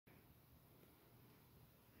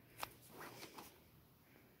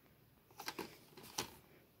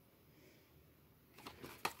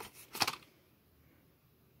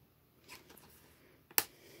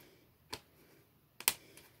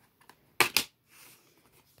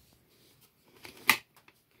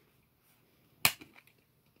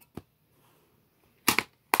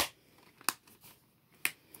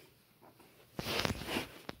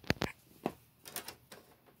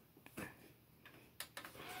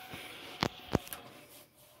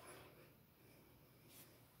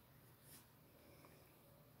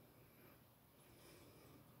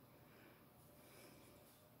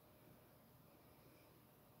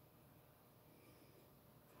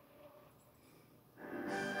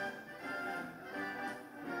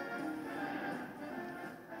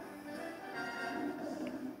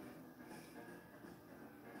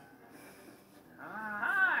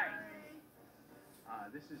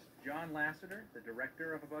John Lasseter, the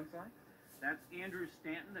director of A Bug's Life. That's Andrew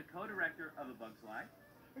Stanton, the co-director of A Bug's Life.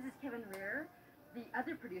 This is Kevin Rear, the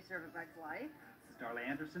other producer of A Bug's Life. This is Darla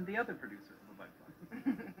Anderson, the other producer of A Bug's Life.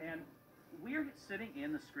 And we're sitting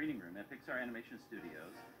in the screening room at Pixar Animation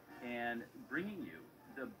Studios and bringing you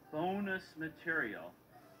the bonus material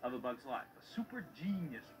of A Bug's Life, a super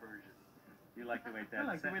genius version. You like the way that I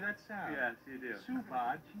like the way that sounds. Yes, you do.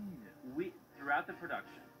 Super genius. Throughout the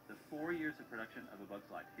production, the 4 years of production of A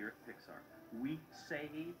Bug's Life here at Pixar, we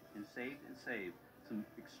saved and saved and saved some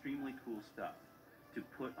extremely cool stuff to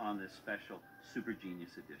put on this special Super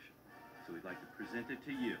Genius edition. So we'd like to present it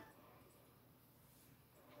to you.